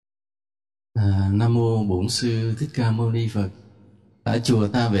Nam mô Bổn Sư Thích Ca Mâu Ni Phật. Ở chùa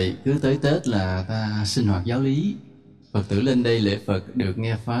ta vậy, cứ tới Tết là ta sinh hoạt giáo lý, Phật tử lên đây lễ Phật được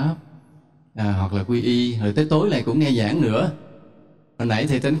nghe Pháp, hoặc là quy y, rồi tới tối lại cũng nghe giảng nữa. Hồi nãy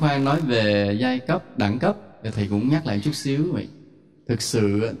Thầy Tánh Khoan nói về giai cấp, đẳng cấp, Thầy cũng nhắc lại chút xíu vậy. Thực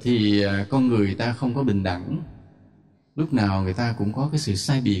sự thì con người ta không có bình đẳng. Lúc nào người ta cũng có cái sự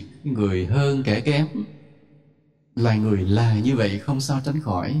sai biệt, người hơn kẻ kém. Loài người là như vậy, không sao tránh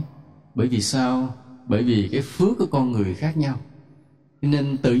khỏi. Bởi vì sao? Bởi vì cái phước của con người khác nhau.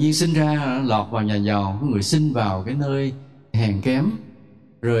 Nên tự nhiên sinh ra lọt vào nhà giàu, có người sinh vào cái nơi hèn kém.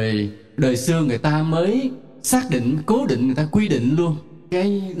 Rồi đời xưa người ta mới xác định, cố định, người ta quy định luôn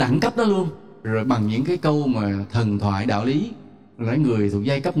cái đẳng cấp đó luôn. Rồi bằng những cái câu mà thần thoại đạo lý, nói người thuộc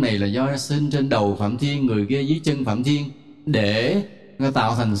giai cấp này là do sinh trên đầu Phạm Thiên, người kia dưới chân Phạm Thiên, để nó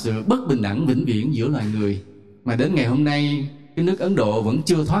tạo thành sự bất bình đẳng vĩnh viễn giữa loài người. Mà đến ngày hôm nay cái nước Ấn Độ vẫn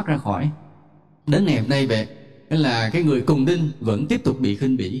chưa thoát ra khỏi. Đến ngày hôm nay vậy là cái người cùng đinh vẫn tiếp tục bị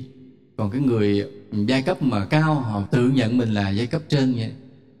khinh bỉ. Còn cái người giai cấp mà cao, họ tự nhận mình là giai cấp trên vậy.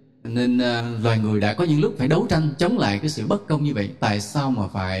 Nên loài người đã có những lúc phải đấu tranh chống lại cái sự bất công như vậy. Tại sao mà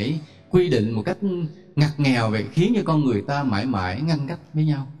phải quy định một cách ngặt nghèo vậy, khiến cho con người ta mãi mãi ngăn cách với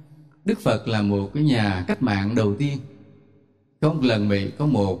nhau? Đức Phật là một cái nhà cách mạng đầu tiên. Có một lần vậy, có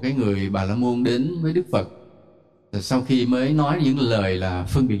một cái người Bà La Môn đến với Đức Phật. Sau khi mới nói những lời là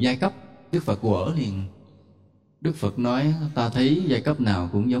phân biệt giai cấp, Đức Phật quở liền. Đức Phật nói, ta thấy giai cấp nào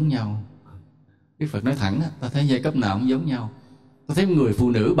cũng giống nhau. Đức Phật nói thẳng, ta thấy giai cấp nào cũng giống nhau. Ta thấy người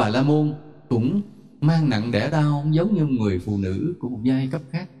phụ nữ Bà La Môn cũng mang nặng đẻ đau giống như người phụ nữ của một giai cấp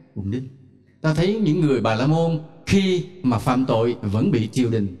khác cùng đinh. Ta thấy những người Bà La Môn khi mà phạm tội vẫn bị triều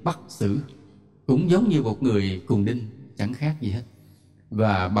đình bắt xử, cũng giống như một người cùng đinh, chẳng khác gì hết.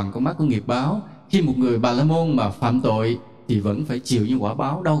 Và bằng con mắt của nghiệp báo, khi một người Bà La Môn mà phạm tội thì vẫn phải chịu những quả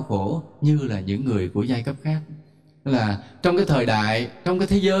báo đau khổ như là những người của giai cấp khác. Là trong cái thời đại, trong cái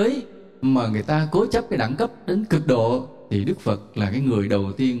thế giới mà người ta cố chấp cái đẳng cấp đến cực độ, thì Đức Phật là cái người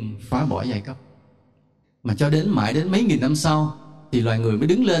đầu tiên phá bỏ giai cấp. Mà cho đến mãi đến mấy nghìn năm sau thì loài người mới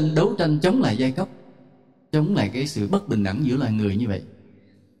đứng lên đấu tranh chống lại giai cấp, chống lại cái sự bất bình đẳng giữa loài người như vậy.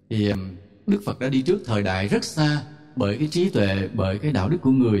 Thì Đức Phật đã đi trước thời đại rất xa bởi cái trí tuệ, bởi cái đạo đức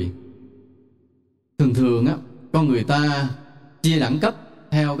của người. Thường thường á, con người ta chia đẳng cấp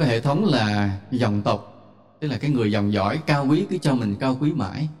theo cái hệ thống là dòng tộc, tức là cái người dòng dõi cao quý cứ cho mình cao quý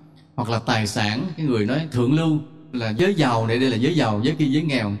mãi. Hoặc là tài sản, cái người nói thượng lưu là giới giàu này, đây là giới giàu, giới kia giới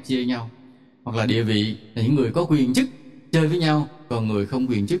nghèo, chia nhau. Hoặc là địa vị là những người có quyền chức chơi với nhau, còn người không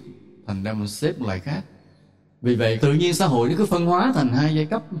quyền chức thành ra mình xếp một loại khác. Vì vậy tự nhiên xã hội nó cứ phân hóa thành hai giai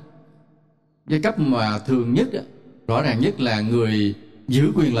cấp. Giai cấp mà thường nhất, rõ ràng nhất là người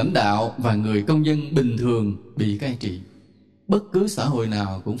giữ quyền lãnh đạo và người công dân bình thường bị cai trị. Bất cứ xã hội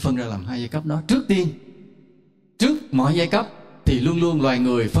nào cũng phân ra làm hai giai cấp đó. Trước tiên, trước mọi giai cấp thì luôn luôn loài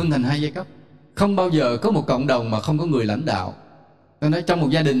người phân thành hai giai cấp. Không bao giờ có một cộng đồng mà không có người lãnh đạo. Tôi nói trong một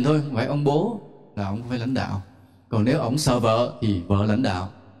gia đình thôi, không phải ông bố là ông phải lãnh đạo. Còn nếu ông sợ vợ thì vợ lãnh đạo,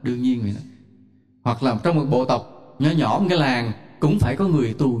 đương nhiên vậy đó. Hoặc là trong một bộ tộc nhỏ nhỏ, một cái làng cũng phải có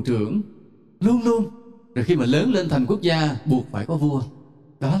người tù trưởng, luôn luôn. Rồi khi mà lớn lên thành quốc gia buộc phải có vua.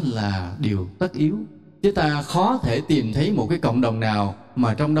 Đó là điều tất yếu. Chứ ta khó thể tìm thấy một cái cộng đồng nào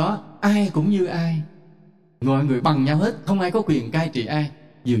mà trong đó ai cũng như ai, mọi người bằng nhau hết, không ai có quyền cai trị ai.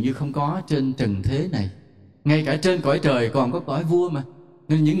 Dường như không có trên trần thế này. Ngay cả trên cõi trời còn có cõi vua mà.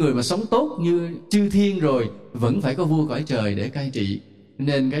 Nên những người mà sống tốt như chư thiên rồi vẫn phải có vua cõi trời để cai trị.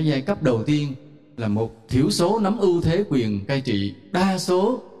 Nên cái giai cấp đầu tiên là một thiểu số nắm ưu thế quyền cai trị, đa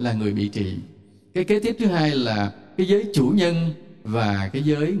số là người bị trị. Cái kế tiếp thứ hai là cái giới chủ nhân và cái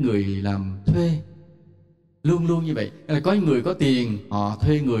giới người làm thuê. Luôn luôn như vậy. Có người có tiền, họ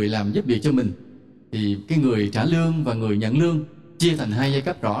thuê người làm giúp việc cho mình, thì cái người trả lương và người nhận lương chia thành hai giai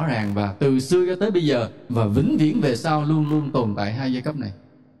cấp rõ ràng. Và từ xưa cho tới bây giờ và vĩnh viễn về sau luôn luôn tồn tại hai giai cấp này,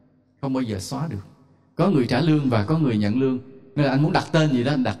 không bao giờ xóa được. Có người trả lương và có người nhận lương. Nên là anh muốn đặt tên gì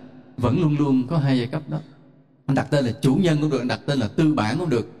đó anh đặt, vẫn luôn luôn có hai giai cấp đó. Anh đặt tên là chủ nhân cũng được, anh đặt tên là tư bản cũng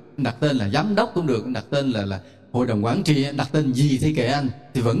được, anh đặt tên là giám đốc cũng được, anh đặt tên là hội đồng quản trị, anh đặt tên gì thì kệ anh,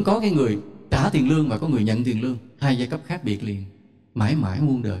 thì vẫn có cái người trả tiền lương và có người nhận tiền lương. Hai giai cấp khác biệt liền, mãi mãi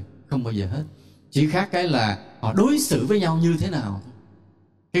muôn đời, không bao giờ hết. Chỉ khác cái là họ đối xử với nhau như thế nào.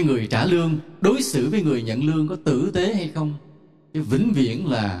 Cái người trả lương đối xử với người nhận lương có tử tế hay không, chứ vĩnh viễn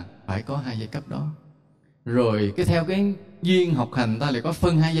là phải có hai giai cấp đó. Rồi cái theo cái duyên học hành ta lại có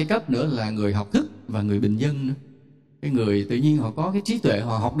phân hai giai cấp nữa là người học thức và người bình dân nữa. Cái người tự nhiên họ có cái trí tuệ,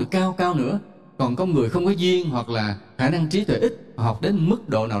 họ học được cao cao nữa. Còn có người không có duyên hoặc là khả năng trí tuệ ít, họ học đến mức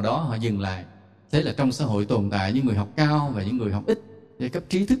độ nào đó họ dừng lại. Thế là trong xã hội tồn tại những người học cao và những người học ít. giai cấp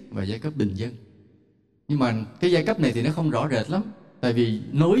trí thức và giai cấp bình dân. Nhưng mà cái giai cấp này thì nó không rõ rệt lắm, tại vì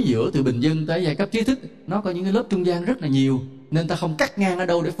nối giữa từ bình dân tới giai cấp trí thức nó có những cái lớp trung gian rất là nhiều, nên ta không cắt ngang ở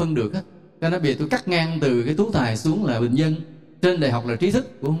đâu để phân được hết. Cho nên bây giờ tôi cắt ngang từ cái tú tài xuống là bình dân, trên đại học là trí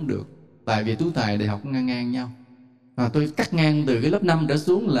thức cũng không được, tại vì tú tài đại học ngang ngang nhau. Tôi cắt ngang từ cái lớp 5 trở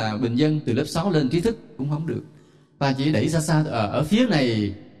xuống là bình dân, từ lớp 6 lên trí thức cũng không được. Ta chỉ đẩy xa xa ở phía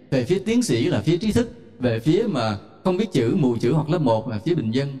này, về phía tiến sĩ là phía trí thức, về phía mà không biết chữ, mù chữ hoặc lớp 1 là phía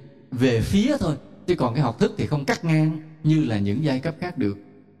bình dân, về phía thôi. Chứ còn cái học thức thì không cắt ngang như là những giai cấp khác được.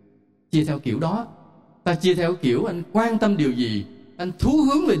 Chia theo kiểu đó. Ta chia theo kiểu anh quan tâm điều gì, anh thú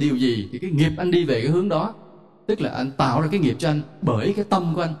hướng về điều gì, thì cái nghiệp anh đi về cái hướng đó. Tức là anh tạo ra cái nghiệp cho anh bởi cái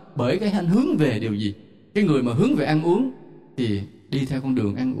tâm của anh, bởi cái anh hướng về điều gì. Cái người mà hướng về ăn uống thì đi theo con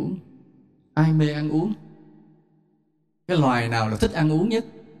đường ăn uống. Ai mê ăn uống? Cái loài nào là thích ăn uống nhất?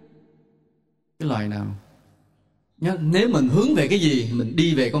 Cái loài nào? Nếu mình hướng về cái gì, mình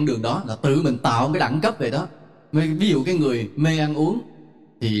đi về con đường đó, là tự mình tạo cái đẳng cấp về đó. Ví dụ cái người mê ăn uống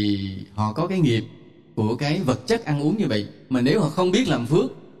thì họ có cái nghiệp của cái vật chất ăn uống như vậy. Mà nếu họ không biết làm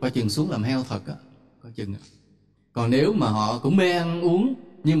phước, coi chừng xuống làm heo thật á, coi chừng. Còn nếu mà họ cũng mê ăn uống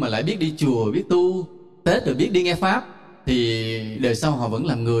nhưng mà lại biết đi chùa, biết tu Tết rồi biết đi nghe Pháp, thì đời sau họ vẫn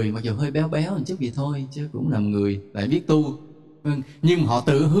làm người, mặc dù hơi béo béo một chút gì thôi, chứ cũng làm người, lại biết tu. Nhưng họ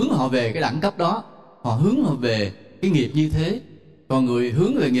tự hướng họ về cái đẳng cấp đó, họ hướng họ về cái nghiệp như thế. Còn người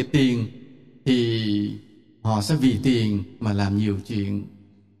hướng về nghiệp tiền thì họ sẽ vì tiền mà làm nhiều chuyện.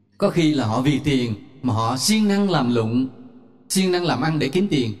 Có khi là họ vì tiền mà họ siêng năng làm lụng, siêng năng làm ăn để kiếm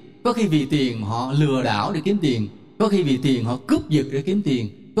tiền. Có khi vì tiền mà họ lừa đảo để kiếm tiền. Có khi vì tiền họ cướp giật để kiếm tiền.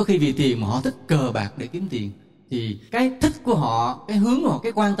 Có khi vì tiền mà họ thích cờ bạc để kiếm tiền. Thì cái thích của họ, cái hướng của họ,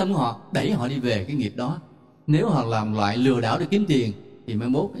 cái quan tâm của họ đẩy họ đi về cái nghiệp đó. Nếu họ làm loại lừa đảo để kiếm tiền thì mai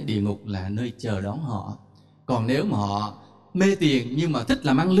mốt cái địa ngục là nơi chờ đón họ. Còn nếu mà họ mê tiền nhưng mà thích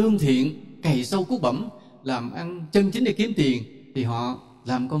làm ăn lương thiện, cày sâu cuốc bẩm, làm ăn chân chính để kiếm tiền, thì họ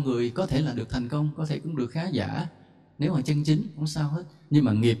làm con người có thể là được thành công, có thể cũng được khá giả. Nếu họ chân chính không sao hết. Nhưng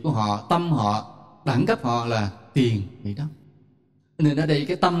mà nghiệp của họ, tâm họ, đẳng cấp họ là tiền vậy đó. Nên ở đây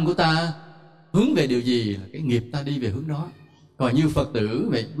cái tâm của ta hướng về điều gì là cái nghiệp ta đi về hướng đó. Còn như Phật tử,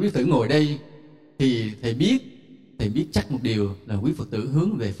 vậy quý Phật tử ngồi đây thì thầy biết chắc một điều là quý Phật tử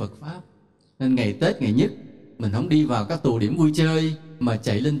hướng về Phật Pháp. Nên ngày Tết, ngày nhất mình không đi vào các tụ điểm vui chơi mà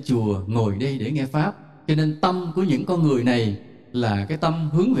chạy lên chùa ngồi đây để nghe Pháp. Cho nên tâm của những con người này là cái tâm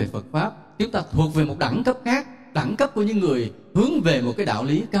hướng về Phật Pháp. Chúng ta thuộc về một đẳng cấp khác, đẳng cấp của những người hướng về một cái đạo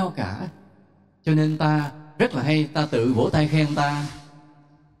lý cao cả. Cho nên ta rất là hay, ta tự vỗ tay khen ta.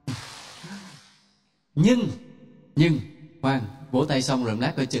 Nhưng khoan, vỗ tay xong rồi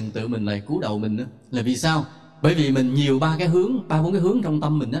lát coi chừng tự mình lại cú đầu mình nữa. Là vì sao? Bởi vì mình nhiều ba bốn cái hướng trong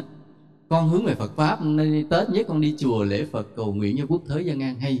tâm mình á. Con hướng về Phật Pháp, nên Tết nhất con đi chùa lễ Phật cầu nguyện cho quốc thế dân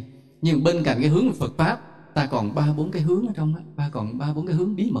an hay. Nhưng bên cạnh cái hướng về Phật Pháp, ta còn 3-4 cái hướng ở trong đó, còn 3-4 cái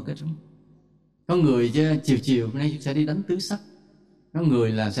hướng bí mật ở trong. Có người chiều nay sẽ đi đánh tứ sắc, có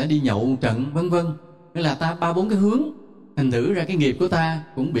người là sẽ đi nhậu trận, vân vân. Nên là ta 3-4 cái hướng, thành thử ra cái nghiệp của ta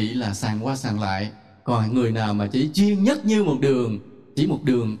cũng bị là sàn qua sàn lại. Còn người nào mà chỉ chuyên nhất như một đường, chỉ một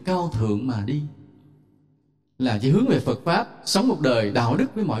đường cao thượng mà đi, là chỉ hướng về Phật Pháp, sống một đời đạo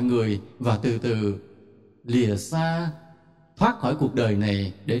đức với mọi người, và từ từ lìa xa, thoát khỏi cuộc đời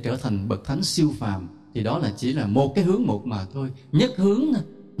này để trở thành bậc thánh siêu phàm, thì đó là chỉ là một cái hướng một mà thôi, nhất hướng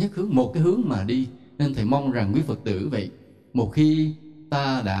một cái hướng mà đi. Nên thầy mong rằng quý Phật tử vậy, một khi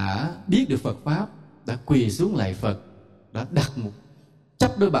ta đã biết được Phật Pháp, đã quỳ xuống lạy Phật, đã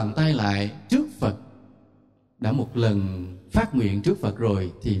chắp đôi bàn tay lại trước Phật, đã một lần phát nguyện trước Phật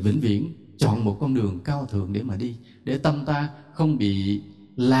rồi, thì vĩnh viễn chọn một con đường cao thượng để mà đi, để tâm ta không bị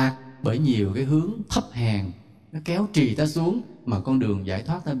lạc bởi nhiều cái hướng thấp hèn, nó kéo trì ta xuống, mà con đường giải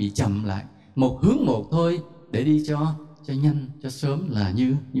thoát ta bị chậm lại. Một hướng một thôi, để đi cho nhanh, cho sớm, là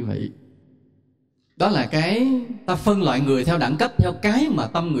như vậy. Đó là cái ta phân loại người theo đẳng cấp, theo cái mà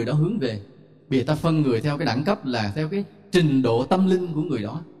tâm người đó hướng về. Vì ta phân người theo cái đẳng cấp là theo cái trình độ tâm linh của người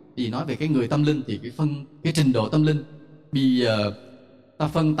đó. Vì nói về cái người tâm linh thì cái trình độ tâm linh. Bây giờ ta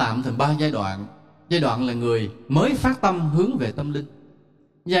phân tạm thành 3 giai đoạn. Giai đoạn là người mới phát tâm hướng về tâm linh.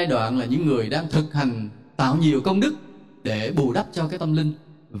 Giai đoạn là những người đang thực hành tạo nhiều công đức để bù đắp cho cái tâm linh.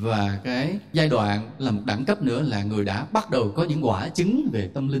 Và cái giai đoạn là một đẳng cấp nữa là người đã bắt đầu có những quả chứng về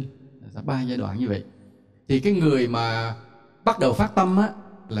tâm linh. Là 3 giai đoạn như vậy. Thì cái người mà bắt đầu phát tâm á,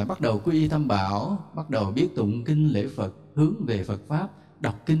 là bắt đầu quy y Tam Bảo, bắt đầu biết tụng kinh lễ Phật, hướng về Phật Pháp,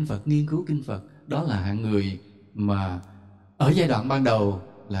 đọc kinh Phật, nghiên cứu kinh Phật. Đó là hạng người mà ở giai đoạn ban đầu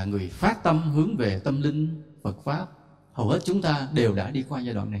là người phát tâm hướng về tâm linh Phật Pháp. hầu hết chúng ta đều đã đi qua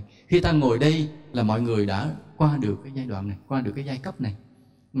giai đoạn này. Khi ta ngồi đây là mọi người đã qua được cái giai đoạn này, qua được cái giai cấp này.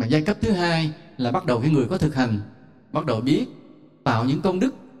 Mà giai cấp thứ hai là bắt đầu cái người có thực hành, bắt đầu biết tạo những công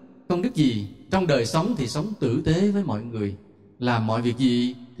đức. Công đức gì? Trong đời sống thì sống tử tế với mọi người, làm mọi việc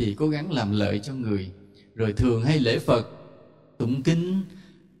gì thì cố gắng làm lợi cho người, rồi thường hay lễ Phật, tụng kinh,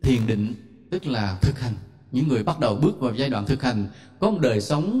 thiền định, tức là thực hành. Những người bắt đầu bước vào giai đoạn thực hành, có một đời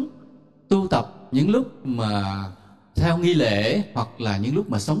sống tu tập những lúc mà theo nghi lễ, hoặc là những lúc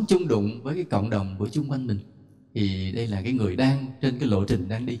mà sống chung đụng với cái cộng đồng của chung quanh mình, thì đây là cái người đang trên cái lộ trình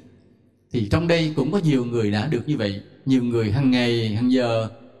đang đi. Thì trong đây cũng có nhiều người đã được như vậy. Nhiều người hàng ngày, hàng giờ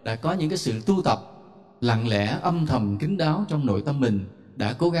đã có những cái sự tu tập lặng lẽ, âm thầm, kín đáo trong nội tâm mình,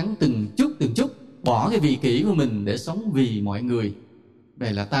 đã cố gắng từng chút bỏ cái vị kỷ của mình để sống vì mọi người.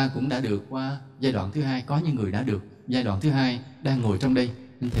 Vậy là ta cũng đã được qua giai đoạn thứ hai. Có những người đã được giai đoạn thứ hai đang ngồi trong đây,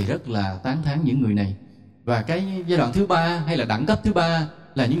 nên thầy rất là tán thán những người này. Và cái giai đoạn thứ ba hay là đẳng cấp thứ ba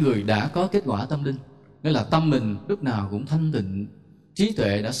là những người đã có kết quả tâm linh, nghĩa là tâm mình lúc nào cũng thanh tịnh, trí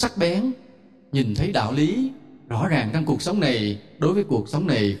tuệ đã sắc bén, nhìn thấy đạo lý rõ ràng trong cuộc sống này. Đối với cuộc sống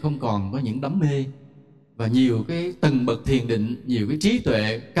này không còn có những đắm mê, và nhiều cái tầng bậc thiền định, nhiều cái trí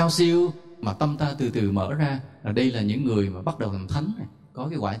tuệ cao siêu mà tâm ta từ từ mở ra. Là đây là những người mà bắt đầu thành thánh này, có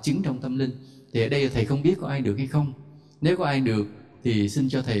cái quả chứng trong tâm linh. Thì ở đây thầy không biết có ai được hay không. Nếu có ai được thì xin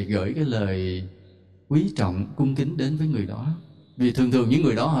cho thầy gửi cái lời quý trọng, cung kính đến với người đó. Vì thường thường những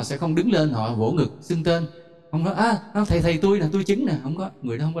người đó họ sẽ không đứng lên, họ vỗ ngực xưng tên, không nói thầy tôi nè, tôi chứng nè, không có.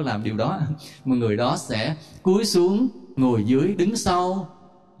 Người đó không có làm điều đó. Mà người đó sẽ cúi xuống, ngồi dưới, đứng sau,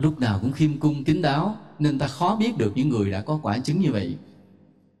 lúc nào cũng khiêm cung kín đáo, nên ta khó biết được những người đã có quả chứng như vậy.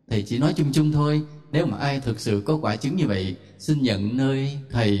 Thầy chỉ nói chung chung thôi. Nếu mà ai thực sự có quả chứng như vậy, xin nhận nơi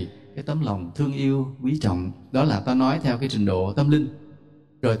thầy cái tấm lòng thương yêu, quý trọng. Đó là ta nói theo cái trình độ tâm linh.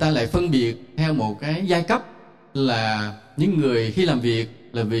 Rồi ta lại phân biệt theo một cái giai cấp, là những người khi làm việc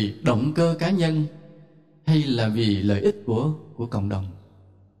là vì động cơ cá nhân hay là vì lợi ích của cộng đồng.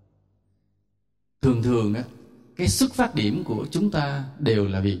 Thường thường á, cái xuất phát điểm của chúng ta đều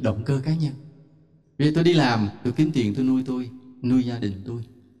là vì động cơ cá nhân. Vì tôi đi làm, tôi kiếm tiền, tôi nuôi gia đình tôi.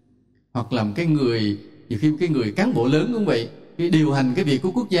 Hoặc là cái người, nhiều khi cái người cán bộ lớn cũng vậy, khi điều hành cái việc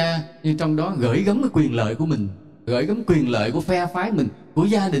của quốc gia, nhưng trong đó gửi gắm cái quyền lợi của mình, gửi gắm quyền lợi của phe phái mình, của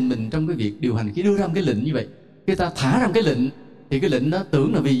gia đình mình trong cái việc điều hành. Khi đưa ra một cái lệnh như vậy, khi ta thả ra một cái lệnh, thì cái lệnh đó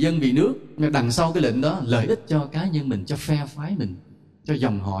tưởng là vì dân vì nước, nhưng đằng sau cái lệnh đó lợi ích cho cá nhân mình, cho phe phái mình, cho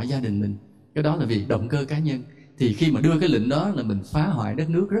dòng họ gia đình mình. Cái đó là vì động cơ cá nhân. Thì khi mà đưa cái lệnh đó là mình phá hoại đất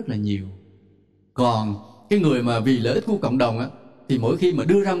nước rất là nhiều. Còn cái người mà vì lợi ích của cộng đồng á, thì mỗi khi mà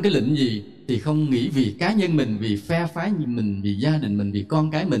đưa ra một cái lệnh gì thì không nghĩ vì cá nhân mình, vì phe phái mình, vì gia đình mình, vì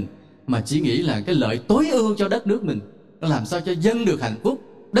con cái mình, mà chỉ nghĩ là cái lợi tối ưu cho đất nước mình, nó làm sao cho dân được hạnh phúc,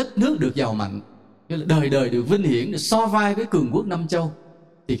 đất nước được giàu mạnh, đời đời được vinh hiển, được so vai với cường quốc Nam Châu.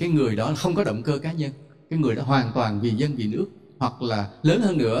 Thì cái người đó không có động cơ cá nhân. Cái người đó hoàn toàn vì dân vì nước. Hoặc là lớn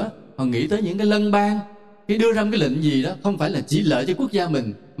hơn nữa, họ nghĩ tới những cái lân bang. Khi đưa ra một cái lệnh gì đó, không phải là chỉ lợi cho quốc gia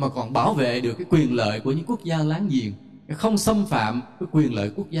mình, mà còn bảo vệ được cái quyền lợi của những quốc gia láng giềng, không xâm phạm cái quyền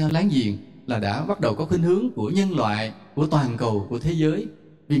lợi quốc gia láng giềng, là đã bắt đầu có khuynh hướng của nhân loại, của toàn cầu, của thế giới.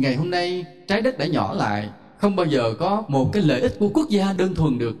 Vì ngày hôm nay trái đất đã nhỏ lại, không bao giờ có một cái lợi ích của quốc gia đơn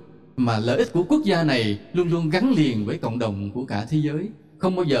thuần được, mà lợi ích của quốc gia này luôn luôn gắn liền với cộng đồng của cả thế giới.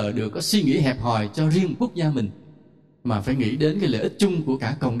 Không bao giờ được có suy nghĩ hẹp hòi cho riêng quốc gia mình, mà phải nghĩ đến cái lợi ích chung của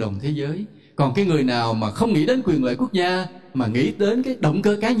cả cộng đồng thế giới. Còn cái người nào mà không nghĩ đến quyền lợi quốc gia, mà nghĩ đến cái động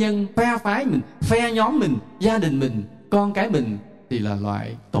cơ cá nhân, phe phái mình, phe nhóm mình, gia đình mình, con cái mình, thì là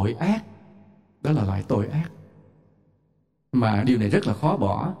loại tội ác. Đó là loại tội ác. Mà điều này rất là khó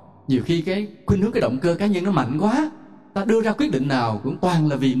bỏ. Nhiều khi cái khuynh hướng, cái động cơ cá nhân nó mạnh quá, ta đưa ra quyết định nào cũng toàn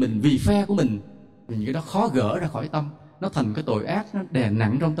là vì mình, vì phe của mình. Những cái đó khó gỡ ra khỏi tâm, nó thành cái tội ác, nó đè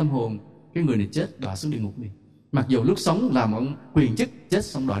nặng trong tâm hồn. Cái người này chết đọa xuống địa ngục liền. Mặc dù lúc sống làm ông quyền chức, chết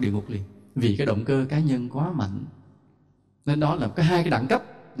xong đọa địa ngục liền, vì cái động cơ cá nhân quá mạnh. Nên đó là cái hai cái đẳng cấp,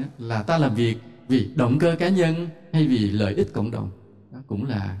 là ta làm việc vì động cơ cá nhân hay vì lợi ích cộng đồng. Đó cũng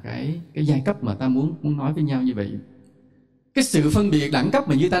là cái giai cấp mà ta muốn nói với nhau như vậy. Cái sự phân biệt đẳng cấp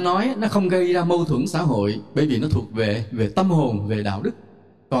mà như ta nói, nó không gây ra mâu thuẫn xã hội, bởi vì nó thuộc về tâm hồn, về đạo đức.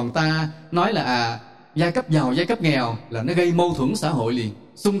 Còn ta nói là giai cấp giàu, giai cấp nghèo là nó gây mâu thuẫn xã hội liền,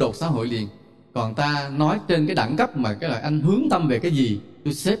 xung đột xã hội liền. Còn ta nói trên cái đẳng cấp mà cái là anh hướng tâm về cái gì,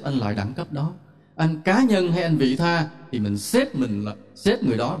 tôi xếp anh loại đẳng cấp đó. Anh cá nhân hay anh vị tha thì mình xếp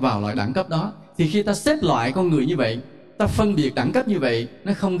người đó vào loại đẳng cấp đó. Thì khi ta xếp loại con người như vậy, ta phân biệt đẳng cấp như vậy,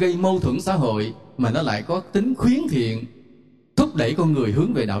 nó không gây mâu thuẫn xã hội, mà nó lại có tính khuyến thiện, thúc đẩy con người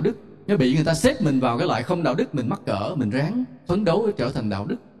hướng về đạo đức. Nếu bị người ta xếp mình vào cái loại không đạo đức, mình mắc cỡ, mình ráng phấn đấu để trở thành đạo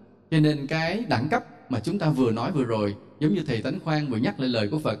đức. Cho nên cái đẳng cấp mà chúng ta vừa nói vừa rồi, giống như thầy Tánh Khoan vừa nhắc lại lời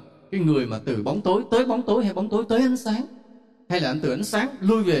của Phật, cái người mà từ bóng tối tới bóng tối, hay bóng tối tới ánh sáng, hay là từ ánh sáng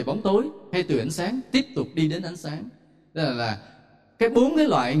lui về bóng tối, hay từ ánh sáng tiếp tục đi đến ánh sáng. Đó là cái 4 cái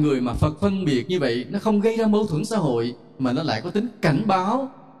loại người mà Phật phân biệt như vậy, nó không gây ra mâu thuẫn xã hội, mà nó lại có tính cảnh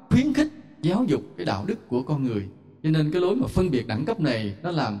báo, khuyến khích, giáo dục cái đạo đức của con người. Cho nên cái lối mà phân biệt đẳng cấp này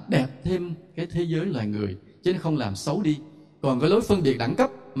nó làm đẹp thêm cái thế giới loài người, chứ nó không làm xấu đi. Còn cái lối phân biệt đẳng cấp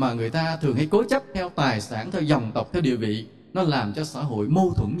mà người ta thường hay cố chấp theo tài sản, theo dòng tộc, theo địa vị, nó làm cho xã hội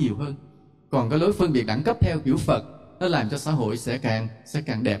mâu thuẫn nhiều hơn. Còn cái lối phân biệt đẳng cấp theo kiểu Phật, nó làm cho xã hội sẽ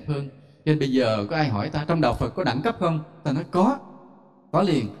càng đẹp hơn. Cho nên bây giờ có ai hỏi ta trong đạo Phật có đẳng cấp không? Ta nói có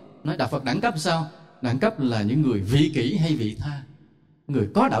liền. Nói đạo Phật đẳng cấp sao? Đẳng cấp là những người vị kỷ hay vị tha, người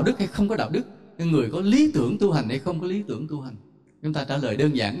có đạo đức hay không có đạo đức, người có lý tưởng tu hành hay không có lý tưởng tu hành. Chúng ta trả lời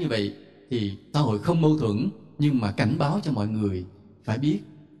đơn giản như vậy thì xã hội không mâu thuẫn, nhưng mà cảnh báo cho mọi người phải biết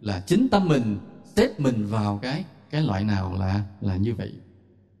là chính tâm mình xếp mình vào cái loại nào là như vậy.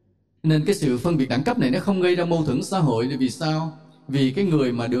 Nên cái sự phân biệt đẳng cấp này nó không gây ra mâu thuẫn xã hội. Vì sao? Vì cái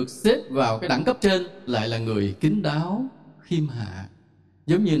người mà được xếp vào cái đẳng cấp trên lại là người kín đáo, khiêm hạ.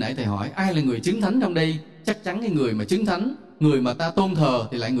 Giống như nãy thầy hỏi ai là người chứng thánh trong đây, chắc chắn cái người mà chứng thánh, người mà ta tôn thờ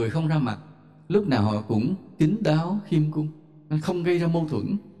thì lại người không ra mặt, lúc nào họ cũng kín đáo, khiêm cung, nó không gây ra mâu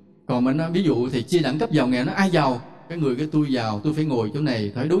thuẫn. Còn mà nó ví dụ thì chia đẳng cấp giàu nghèo, nó ai giàu, cái người cái tôi giàu, tôi phải ngồi chỗ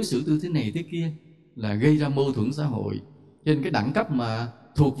này, phải đối xử tôi thế này thế kia, là gây ra mâu thuẫn xã hội. Cho nên cái đẳng cấp mà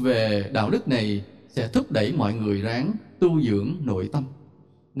thuộc về đạo đức này sẽ thúc đẩy mọi người ráng tu dưỡng nội tâm.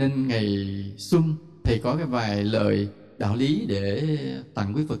 Nên ngày xuân thầy có cái vài lời đạo lý để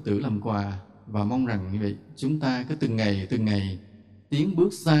tặng quý Phật tử làm quà, và mong rằng như vậy chúng ta cứ từng ngày tiến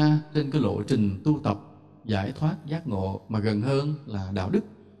bước xa trên cái lộ trình tu tập giải thoát giác ngộ, mà gần hơn là đạo đức,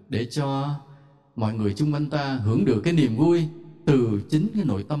 để cho mọi người chung quanh ta hưởng được cái niềm vui từ chính cái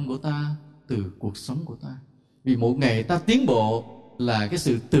nội tâm của ta, từ cuộc sống của ta. Vì một ngày ta tiến bộ là cái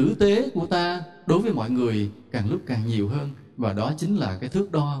sự tử tế của ta đối với mọi người càng lúc càng nhiều hơn, và đó chính là cái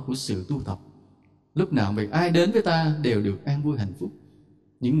thước đo của sự tu tập. Lúc nào việc ai đến với ta đều được an vui hạnh phúc.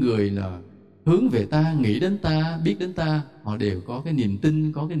 Những người là hướng về ta, nghĩ đến ta, biết đến ta, họ đều có cái niềm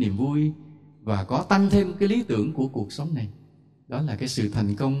tin, có cái niềm vui, và có tăng thêm cái lý tưởng của cuộc sống này. Đó là cái sự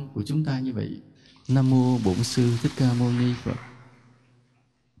thành công của chúng ta như vậy. Nam mô Bổn Sư Thích Ca Mâu Ni Phật.